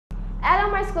Hello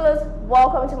my schoolers,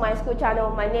 welcome to my school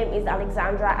channel. My name is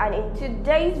Alexandra, and in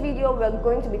today's video we're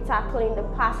going to be tackling the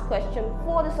past question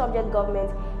for the subject government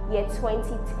year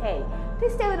 2010.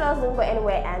 Please stay with us, don't go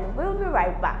anywhere, and we'll be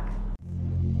right back.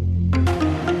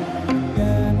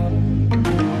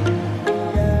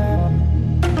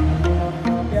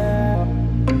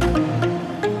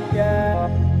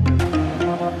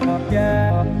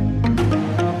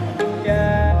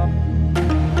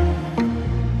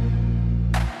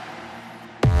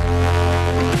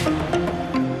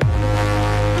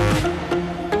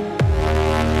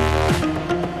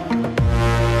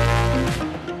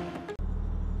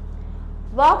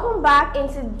 Welcome back.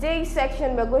 In today's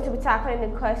section, we're going to be tackling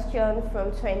the question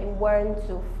from 21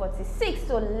 to 46.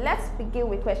 So let's begin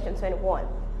with question 21.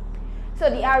 So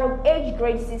the age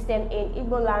grade system in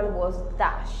Igbo land was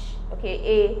dash.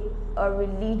 Okay, a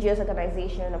religious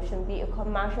organization, option B, a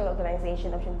commercial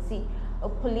organization, option C, a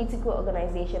political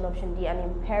organization, option D, an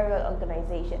imperial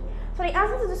organization. So the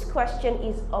answer to this question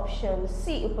is option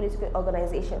C, a political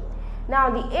organization.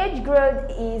 Now, the age grade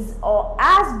is or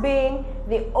has been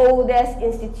the oldest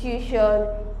institution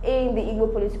in the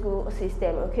Igbo political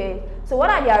system. Okay, so what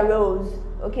are their roles?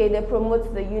 Okay, they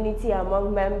promote the unity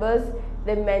among members,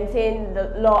 they maintain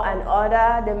the law and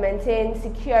order, they maintain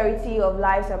security of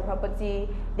lives and property,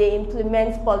 they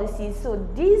implement policies. So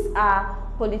these are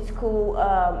political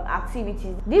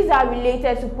activities. These are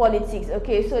related to politics.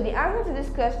 Okay, so the answer to this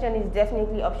question is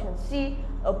definitely option C,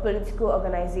 a political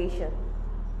organization.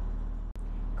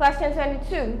 Question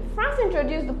 22. France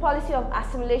introduced the policy of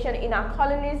assimilation in our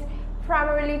colonies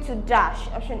primarily to dash.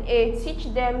 Option A,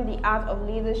 teach them the art of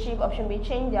leadership. Option B,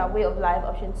 change their way of life.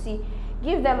 Option C,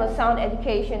 give them a sound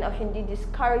education. Option D,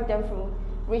 discourage them from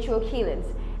ritual killings.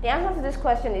 The answer to this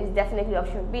question is definitely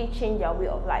option B, change their way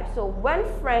of life. So when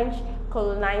French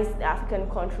colonized the African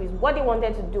countries, what they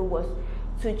wanted to do was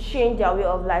to change their way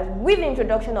of life. With the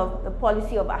introduction of the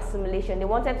policy of assimilation, they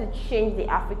wanted to change the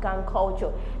African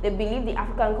culture. They believed the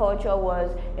African culture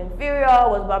was inferior,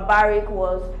 was barbaric,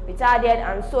 was retarded,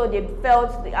 and so they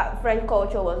felt the French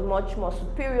culture was much more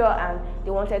superior, and they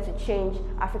wanted to change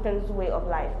Africans' way of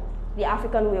life, the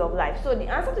African way of life. So the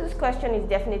answer to this question is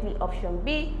definitely option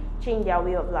B, change their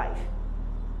way of life.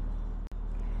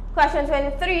 Question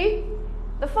 23.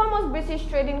 The foremost British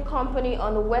trading company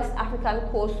on the West African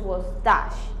coast was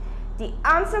dash. The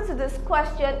answer to this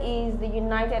question is the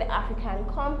United African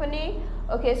Company.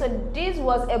 Okay, so this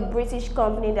was a British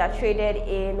company that traded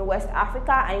in West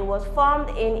Africa, and it was formed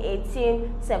in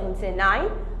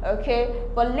 1879. Okay,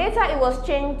 but later it was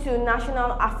changed to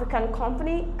National African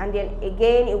Company, and then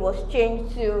again it was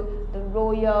changed to the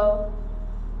Royal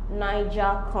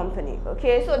Niger Company.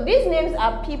 Okay, so these names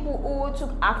are people who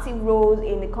took active roles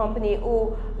in the company,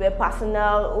 who were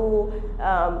personnel, who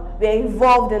were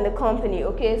involved in the company.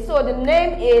 Okay, so the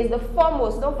name is the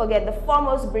foremost, don't forget, the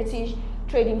foremost British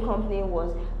trading company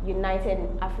was United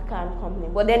African Company,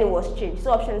 but then it was changed.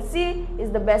 So option C is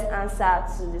the best answer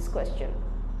to this question.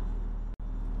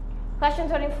 Question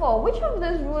 24. Which of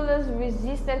these rulers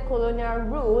resisted colonial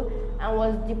rule and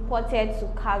was deported to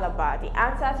Calabar? The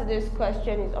answer to this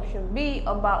question is option B,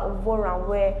 Oba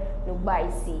Ovoranwe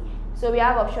Nubaisi. So we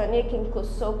have option A, King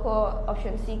Kosoko,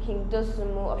 option C, King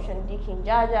Dosumu, option D, King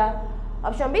Jaja.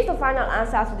 Option B is the final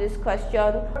answer to this question.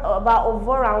 About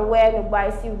Ovoranwe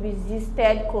Nubaisi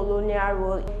resisted colonial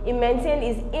rule. He maintained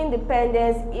his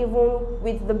independence even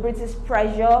with the British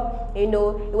pressure. You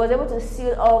know, he was able to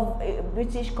seal off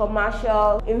British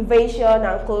commercial invasion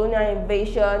and colonial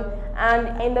invasion.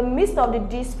 And in the midst of the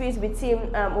disputes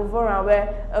between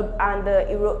Ovoranwe and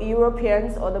the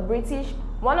Europeans or the British,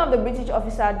 one of the British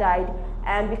officers died,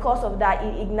 and because of that,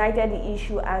 it ignited the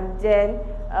issue, and then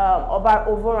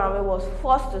Ovoranwe was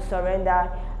forced to surrender,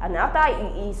 and after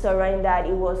he surrendered,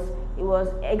 he was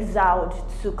exiled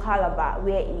to Calabar,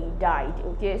 where he died.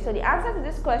 Okay, so the answer to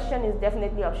this question is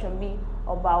definitely option B,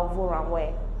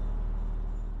 Ovoranwe.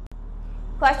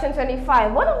 Question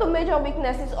 25. One of the major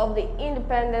weaknesses of the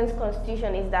Independence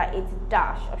Constitution is that it's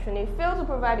dash. Option A, failed to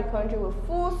provide the country with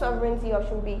full sovereignty.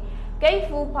 Option B, gave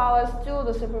full powers to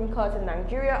the Supreme Court in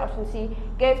Nigeria. Option C,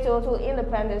 gave total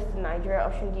independence to Nigeria.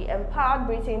 Option D, empowered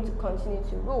Britain to continue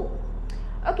to rule.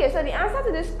 Okay, so the answer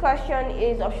to this question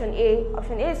is option A.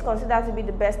 Option A is considered to be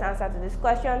the best answer to this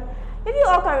question. If you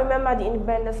all can remember the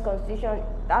Independence Constitution,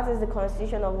 that is the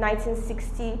Constitution of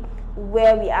 1960,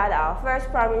 where we had our first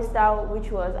Prime Minister,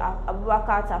 which was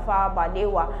Abubakar Tafawa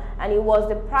Balewa, and he was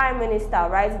the Prime Minister,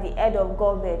 right, the head of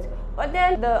government. But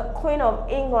then the Queen of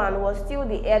England was still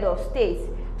the head of state.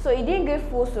 So he didn't give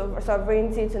full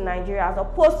sovereignty to Nigeria, as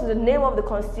opposed to the name of the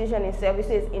constitution itself, it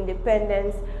says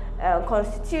independence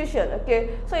constitution.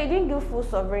 Okay, so he didn't give full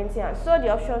sovereignty, and so the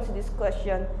option to this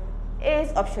question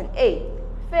is option A,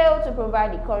 failed to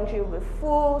provide the country with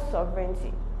full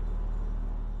sovereignty.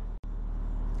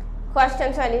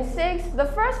 Question 26. The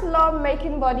first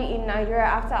law-making body in Nigeria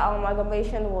after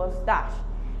amalgamation was dash.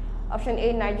 Option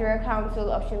A, Nigeria Council.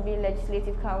 Option B,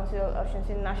 Legislative Council. Option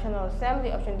C, National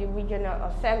Assembly. Option D, Regional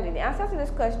Assembly. The answer to this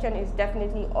question is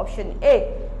definitely option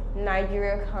A,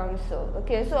 Nigeria Council.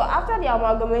 Okay, so after the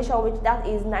amalgamation, which that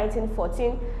is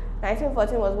 1914,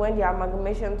 1914 was when the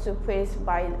amalgamation took place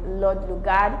by Lord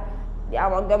Lugard, the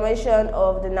amalgamation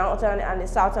of the Northern and the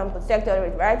Southern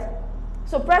Protectorate, right?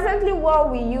 So presently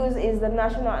what we use is the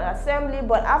National Assembly,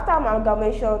 but after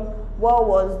amalgamation, what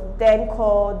was then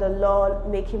called the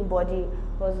law-making body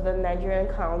was the Nigerian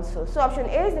Council. So option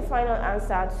A is the final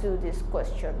answer to this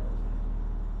question.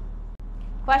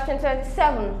 Question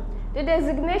 27. The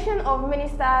designation of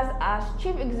ministers as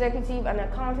chief executive and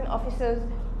accounting officers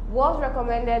was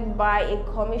recommended by a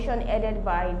commission headed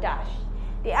by dash.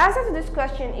 The answer to this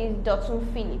question is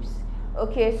Dotun Phillips.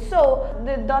 Okay, so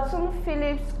the Dotun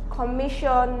Phillips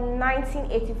Commission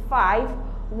 1985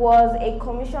 was a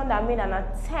commission that made an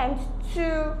attempt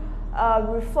to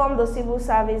reform the civil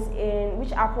service,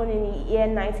 which happened in the year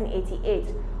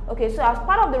 1988. Okay, so as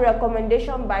part of the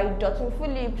recommendation by Dotun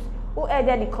Phillips, who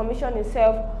headed the commission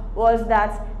itself, was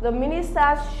that the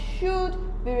ministers should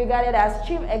be regarded as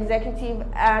chief executive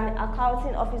and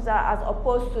accounting officer as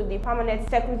opposed to the permanent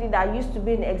secretary that used to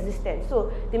be in existence.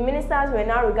 So the ministers were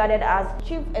now regarded as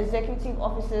chief executive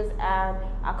officers and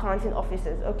accounting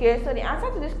officers. Okay, so the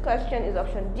answer to this question is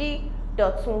option D,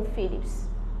 Dotun Phillips.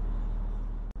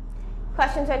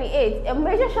 Question 28. A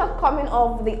major shortcoming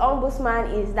of the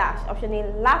ombudsman is dash. Option A,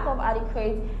 lack of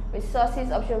adequate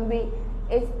resources. Option B,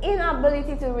 its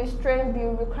inability to restrain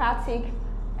bureaucratic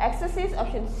excesses.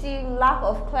 Option C, lack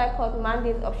of clear-cut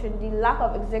mandates. Option D, lack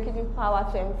of executive power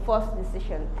to enforce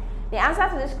decisions. The answer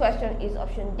to this question is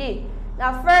option D.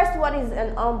 Now first, what is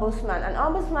an ombudsman? An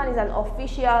ombudsman is an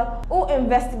official who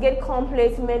investigates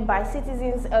complaints made by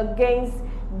citizens against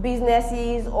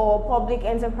businesses or public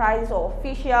enterprises or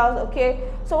officials. Okay,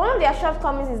 so one of their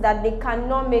shortcomings is that they don't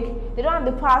have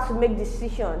the power to make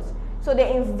decisions. So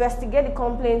they investigate the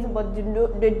complaints, but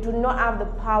they do not have the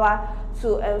power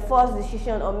to enforce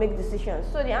decisions or make decisions.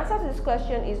 So the answer to this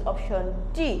question is option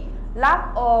D,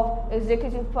 lack of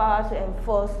executive power to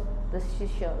enforce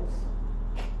decisions.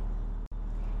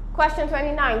 Question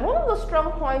 29. One of the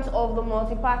strong points of the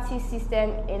multi-party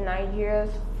system in Nigeria's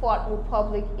Fourth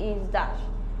Republic is dash.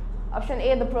 Option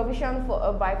A, the provision for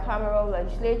a bicameral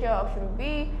legislature. Option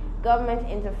B, government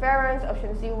interference.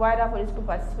 Option C, wider political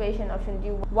participation. Option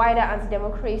D, wider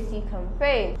anti-democracy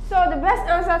campaign. So the best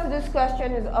answer to this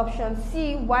question is option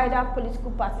C, wider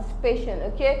political participation.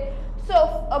 Okay,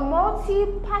 so a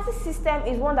multi-party system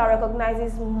is one that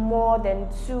recognizes more than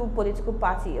two political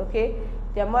parties. Okay,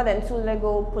 there are more than two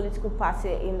legal political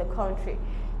parties in the country.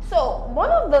 So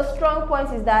one of the strong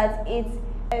points is that it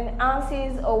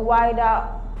enhances a wider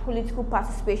political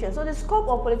participation. So the scope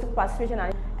of political participation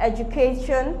and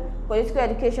education, political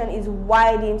education, is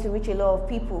widening to reach a lot of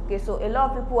people. Okay, so a lot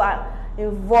of people are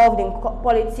involved in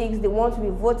politics. They want to be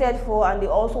voted for and they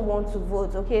also want to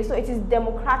vote. Okay, so it is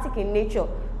democratic in nature.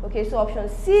 Okay, so option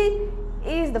C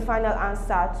is the final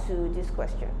answer to this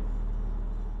question.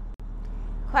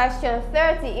 Question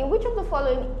 30. In which of the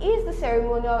following is the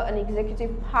ceremonial and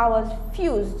executive powers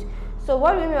fused? So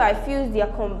what do we mean by fused? They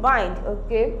are combined.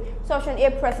 Okay, so option A,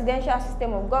 presidential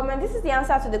system of government. This is the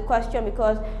answer to the question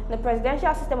because in the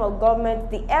presidential system of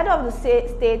government, the head of the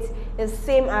state is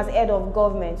same as head of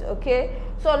government. Okay,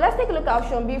 so let's take a look at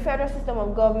option B, federal system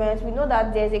of government. We know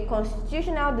that there's a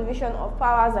constitutional division of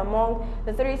powers among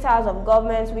the three tiers of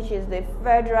government, which is the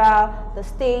federal, the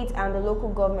state, and the local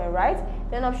government, right?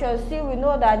 Then option C, we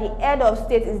know that the head of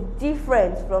state is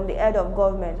different from the head of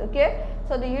government. Okay,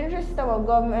 so the unitary system of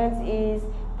government is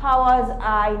powers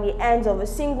are in the hands of a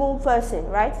single person,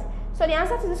 right? So the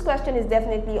answer to this question is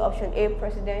definitely option A,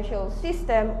 presidential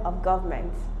system of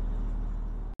government.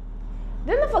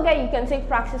 Don't forget you can take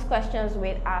practice questions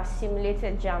with our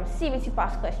simulated JAMB CBT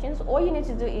past questions. All you need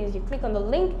to do is you click on the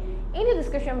link in the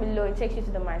description below. It takes you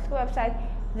to the Myschool website.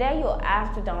 There you'll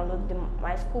have to download the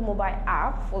Myschool mobile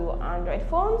app for your Android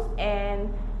phones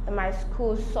and the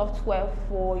Myschool software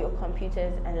for your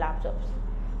computers and laptops.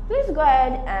 Please go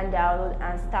ahead and download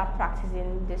and start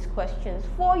practicing these questions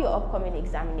for your upcoming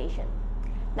examination.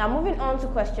 Now moving on to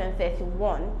question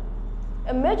 31.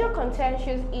 A major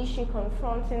contentious issue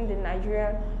confronting the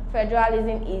Nigerian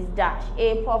federalism is dash.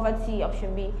 A, poverty.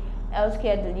 Option B,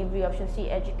 healthcare delivery. Option C,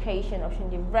 education. Option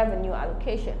D, revenue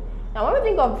allocation. Now, when we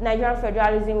think of Nigerian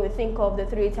federalism, we think of the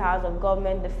three tiers of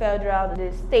government: the federal,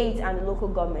 the state, and the local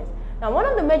government. Now, one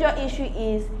of the major issues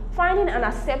is finding an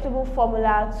acceptable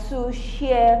formula to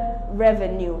share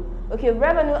revenue. Okay,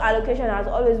 revenue allocation has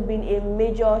always been a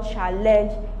major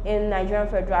challenge in Nigerian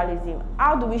federalism.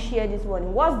 How do we share this money?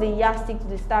 What's the yardstick to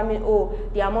determine,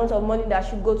 the amount of money that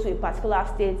should go to a particular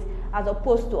state as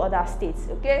opposed to other states?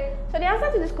 Okay, so the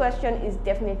answer to this question is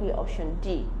definitely option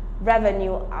D,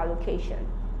 revenue allocation.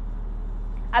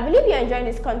 I believe you're enjoying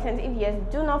this content. If yes,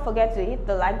 do not forget to hit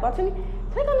the like button,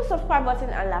 click on the subscribe button,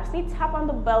 and lastly, tap on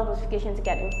the bell notification to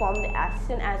get informed as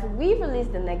soon as we release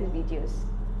the next videos.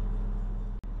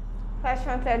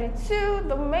 Question 32.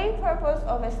 The main purpose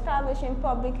of establishing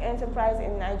public enterprise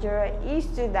in Nigeria is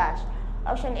to dash.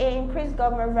 Option A, increase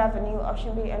government revenue.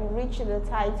 Option B, enrich the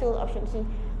title. Option C,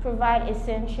 provide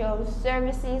essential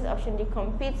services. Option D,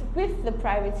 compete with the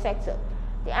private sector.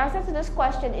 The answer to this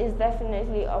question is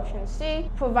definitely option C,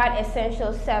 provide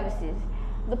essential services.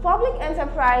 The public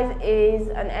enterprise is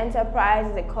an enterprise,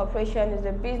 is a corporation, is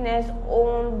a business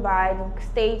owned by the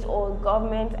state or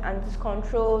government and is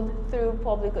controlled through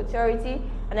public authority.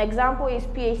 An example is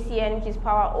PHCN, which is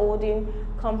Power Holding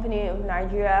Company of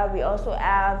Nigeria. We also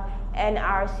have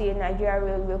NRC, Nigeria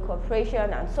Railway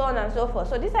Corporation, and so on and so forth.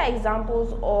 So these are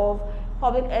examples of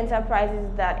public enterprises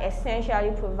that essentially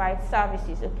provide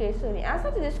services. Okay, so the answer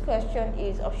to this question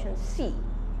is option C.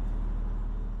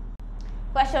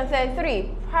 Question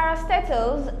 33.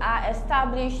 Parastatals are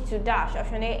established to dash.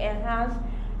 Option A, enhance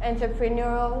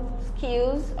entrepreneurial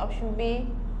skills. Option B,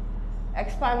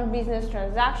 expand business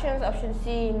transactions. Option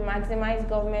C, maximize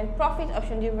government profit.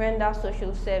 Option D, render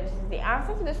social services. The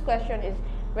answer to this question is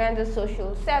render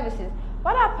social services.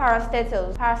 What are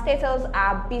parastatals? Parastatals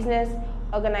are business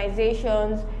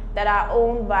organizations that are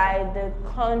owned by the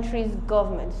country's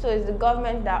government. So it's the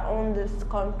government that owns these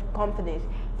companies.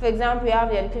 For example, we have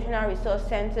the Educational Resource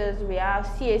Centers, we have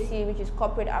CAC, which is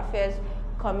Corporate Affairs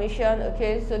Commission.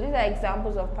 Okay, so these are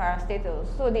examples of parastatals.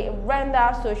 So they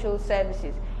render social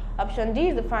services. Option D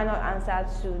is the final answer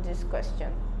to this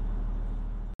question.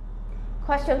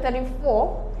 Question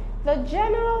 34. The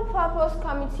General Purpose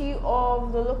Committee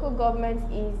of the local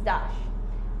government is dash.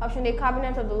 Option A,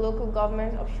 Cabinet of the local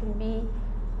government. Option B,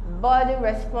 body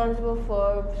responsible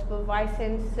for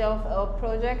supervising self-help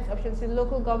projects. Option C,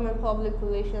 local government public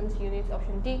relations unit.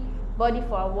 Option D, body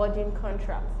for awarding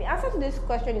contracts. The answer to this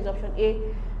question is option A.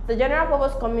 The General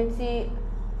Purpose Committee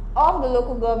of the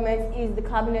local government is the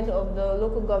cabinet of the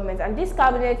local government, and this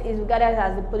cabinet is regarded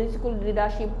as the political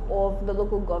leadership of the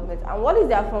local government. And what is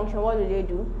their function? What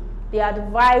do? They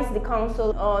advise the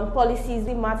council on policies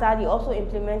that matter. They also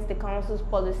implement the council's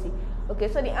policy. Okay,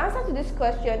 so the answer to this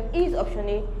question is option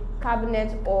A,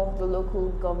 cabinet of the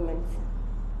local government.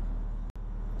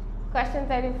 Question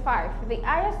 35. The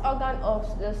highest organ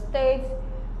of the state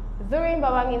during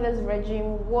Babangida's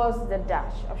regime was the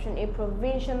dash. Option A,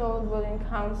 Provincial Ruling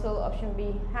Council. Option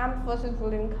B, Armed Forces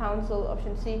Ruling Council.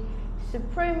 Option C,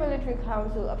 Supreme Military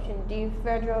Council. Option D,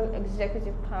 Federal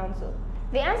Executive Council.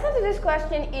 The answer to this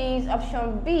question is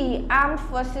option B, Armed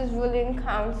Forces Ruling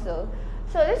Council.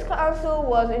 So this council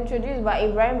was introduced by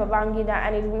Ibrahim Babangida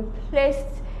and it replaced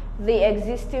the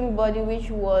existing body, which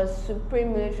was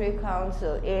Supreme Military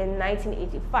Council, in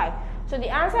 1985. So the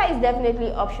answer is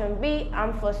definitely option B,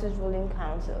 Armed Forces Ruling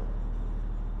Council.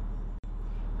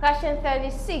 Question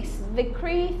 36.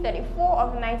 Decree 34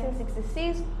 of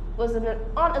 1966 was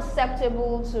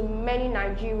unacceptable to many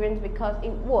Nigerians because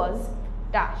it was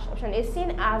dash. Option A,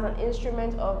 seen as an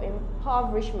instrument of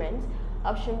impoverishment.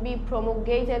 Option B,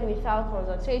 promulgated without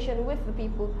consultation with the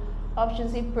people.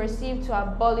 Option C, perceived to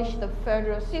abolish the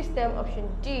federal system. Option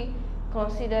D,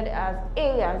 considered as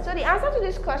alien. So the answer to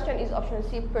this question is option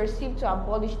C, perceived to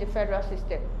abolish the federal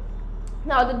system.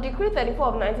 Now, the Decree 34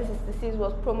 of 1966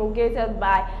 was promulgated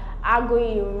by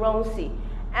Agoyi Ironsi,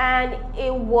 and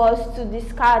it was to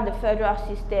discard the federal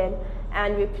system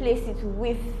and replace it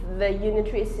with the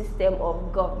unitary system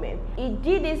of government. It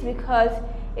did this because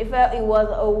it felt it was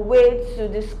a way to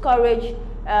discourage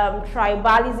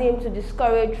tribalism, to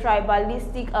discourage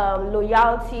tribalistic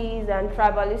loyalties and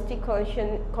tribalistic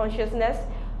consciousness,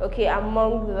 okay,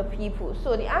 among the people.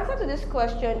 So the answer to this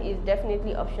question is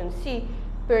definitely option C,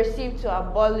 perceived to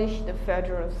abolish the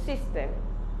federal system.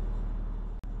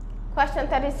 Question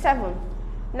 37.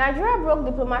 Nigeria broke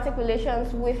diplomatic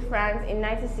relations with France in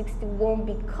 1961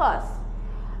 because...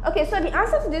 Okay, so the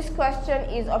answer to this question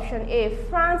is option A,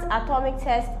 France atomic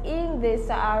test in the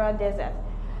Sahara Desert.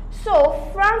 So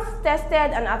France tested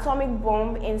an atomic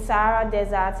bomb in Sahara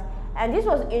Desert, and this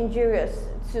was injurious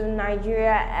to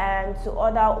Nigeria and to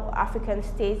other African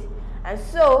states. And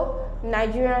so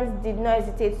Nigerians did not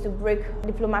hesitate to break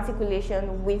diplomatic relations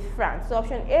with France. So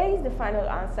option A is the final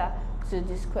answer to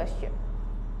this question.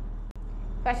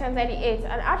 Question 38.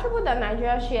 An attribute that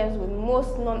Nigeria shares with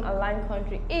most non-aligned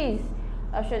countries is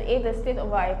option A, the state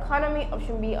of our economy,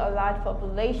 option B, a large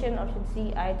population, option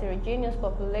C, a heterogeneous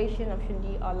population, option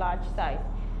D, a large size.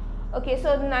 Okay,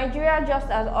 so Nigeria, just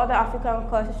as other African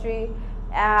countries,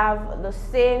 have the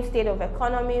same state of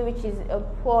economy, which is a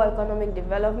poor economic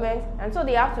development, and so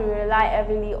they have to rely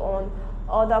heavily on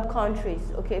other countries,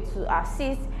 okay, to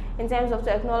assist in terms of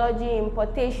technology,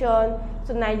 importation.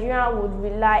 So Nigeria would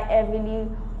rely heavily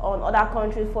on other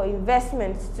countries for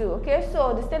investments too, okay.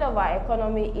 So the state of our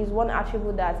economy is one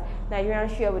attribute that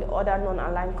Nigerians share with other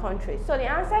non-aligned countries. So the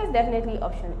answer is definitely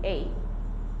option A.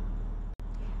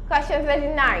 Question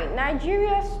 39.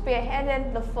 Nigeria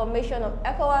spearheaded the formation of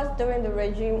ECOWAS during the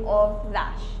regime of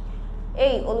Dash.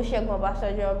 A. Olusegun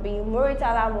Obasanjo. B.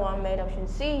 Muritala Mohammed. Option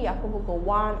C. Yakubu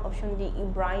Gowon. Option D.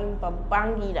 Ibrahim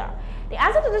Babangida. The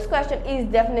answer to this question is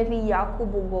definitely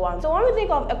Yakubu Gowon. So when we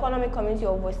think of Economic Community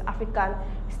of West African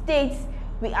States,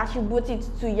 we attribute it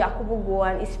to Yakubu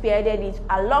Gowon. He spearheaded it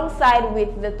alongside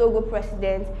with the Togo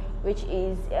president, which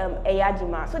is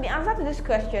Eyadima. So the answer to this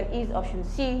question is option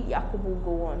C, Yakubu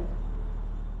Gowon.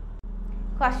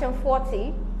 Question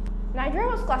 40. Nigeria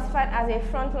was classified as a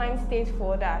frontline state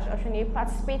for Dash. Option A,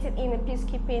 participated in the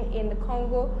peacekeeping in the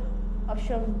Congo.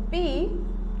 Option B,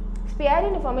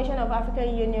 spearheading the formation of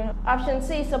African Union. Option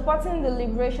C, supporting the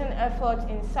liberation efforts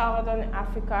in Southern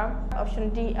Africa. Option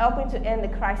D, helping to end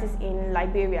the crisis in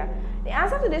Liberia. The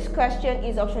answer to this question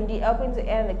is option D, helping to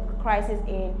end the crisis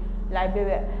in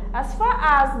Liberia. As far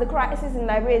as the crisis in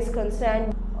Liberia is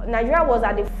concerned, Nigeria was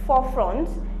at the forefront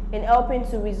in helping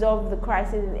to resolve the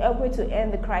crisis, in helping to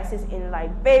end the crisis in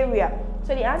Liberia.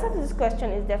 So the answer to this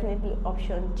question is definitely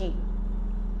option D.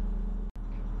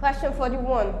 Question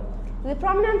 41. The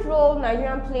prominent role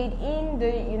Nigeria played in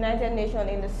the United Nations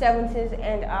in the 70s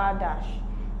and our Dash.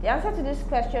 The answer to this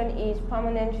question is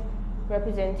permanent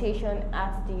representation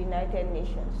at the United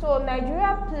Nations. So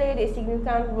Nigeria played a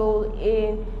significant role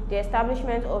in the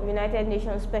establishment of United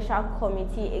Nations Special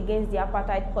Committee against the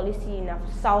apartheid policy in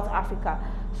South Africa.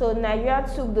 So Nigeria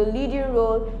took the leading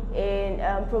role in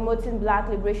promoting black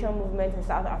liberation movement in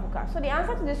South Africa. So the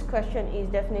answer to this question is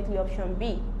definitely option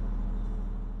B.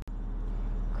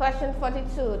 Question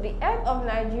 42. The head of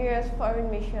Nigeria's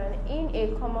foreign mission in a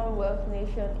Commonwealth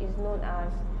nation is known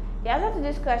as. The answer to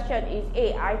this question is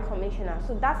A, High Commissioner.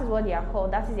 So that is what they are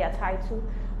called. That is their title.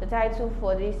 The title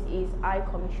for this is High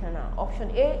Commissioner.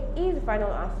 Option A is the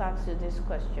final answer to this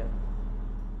question.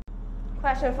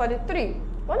 Question 43.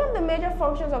 One of the major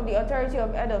functions of the authority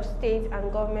of head of state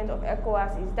and government of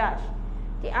ECOWAS is Dash.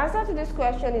 The answer to this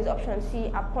question is option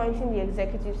C, appointing the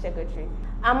executive secretary.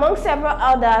 Among several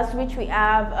others, which we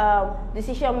have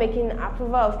decision-making,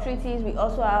 approval of treaties, we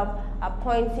also have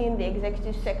appointing the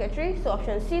executive secretary. So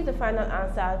option C is the final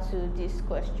answer to this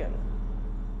question.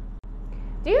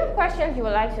 Do you have questions you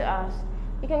would like to ask?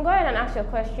 You can go ahead and ask your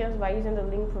questions by using the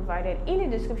link provided in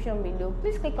the description below.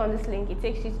 Please click on this link. It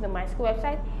takes you to the Myschool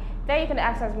website. There you can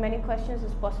ask as many questions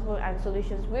as possible and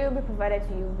solutions will be provided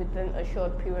to you within a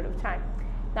short period of time.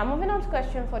 Now moving on to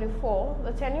question 44,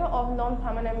 the tenure of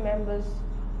non-permanent members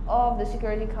of the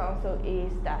Security Council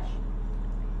is Dash.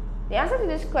 The answer to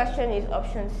this question is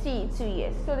option C, 2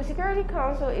 years. So the Security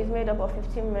Council is made up of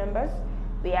 15 members.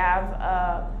 We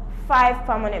have 5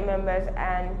 permanent members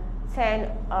and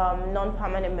 10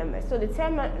 non-permanent members. So the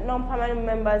 10 non-permanent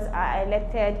members are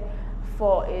elected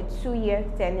for a 2-year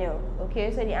tenure.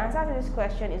 Okay, so the answer to this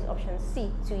question is option C,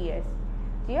 2 years.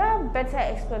 Do you have better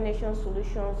explanation,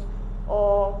 solutions,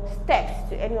 or steps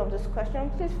to any of those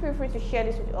questions? Please feel free to share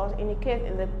this with us. Indicate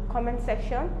in the comment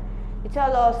section. You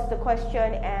tell us the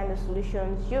question and the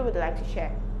solutions you would like to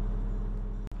share.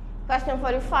 Question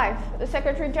 45. The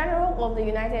Secretary General of the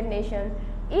United Nations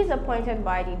is appointed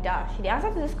by the Dash. The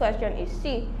answer to this question is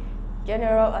C,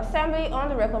 General Assembly on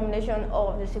the recommendation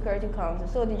of the Security Council.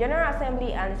 So the General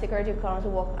Assembly and the Security Council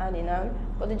work hand in hand,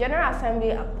 but the General Assembly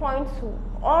appoints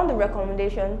on the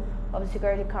recommendation of the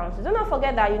Security Council. Do not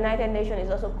forget that United Nations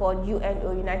is also called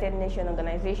UNO, United Nations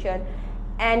Organization,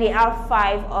 and they have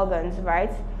 5 organs,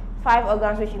 right? 5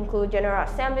 organs which include General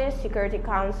Assembly, Security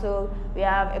Council, we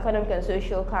have Economic and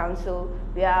Social Council,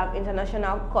 we have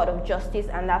International Court of Justice,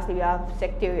 and lastly we have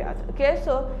Secretariat. Okay,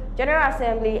 so General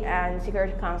Assembly and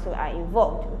Security Council are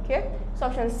involved. Okay, so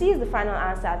option C is the final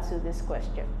answer to this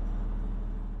question.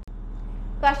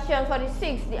 Question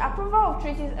 46. The approval of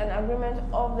treaties and agreements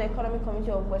of the Economic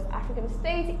Community of West African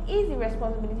States is the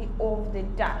responsibility of the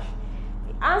Dash.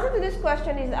 The answer to this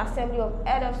question is the Assembly of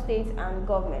Head of States and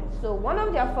Government. So one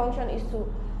of their functions is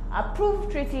to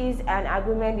approve treaties and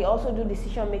agreement. They also do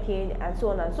decision making and so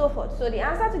on and so forth. So the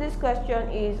answer to this question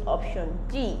is option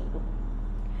D.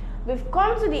 We've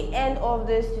come to the end of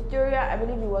this tutorial. I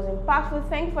believe it was impactful.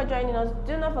 Thank you for joining us.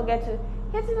 Do not forget to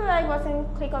hit the like button,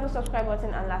 click on the subscribe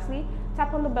button, and lastly,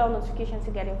 tap on the bell notification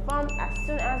to get informed as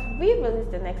soon as we release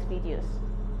the next videos.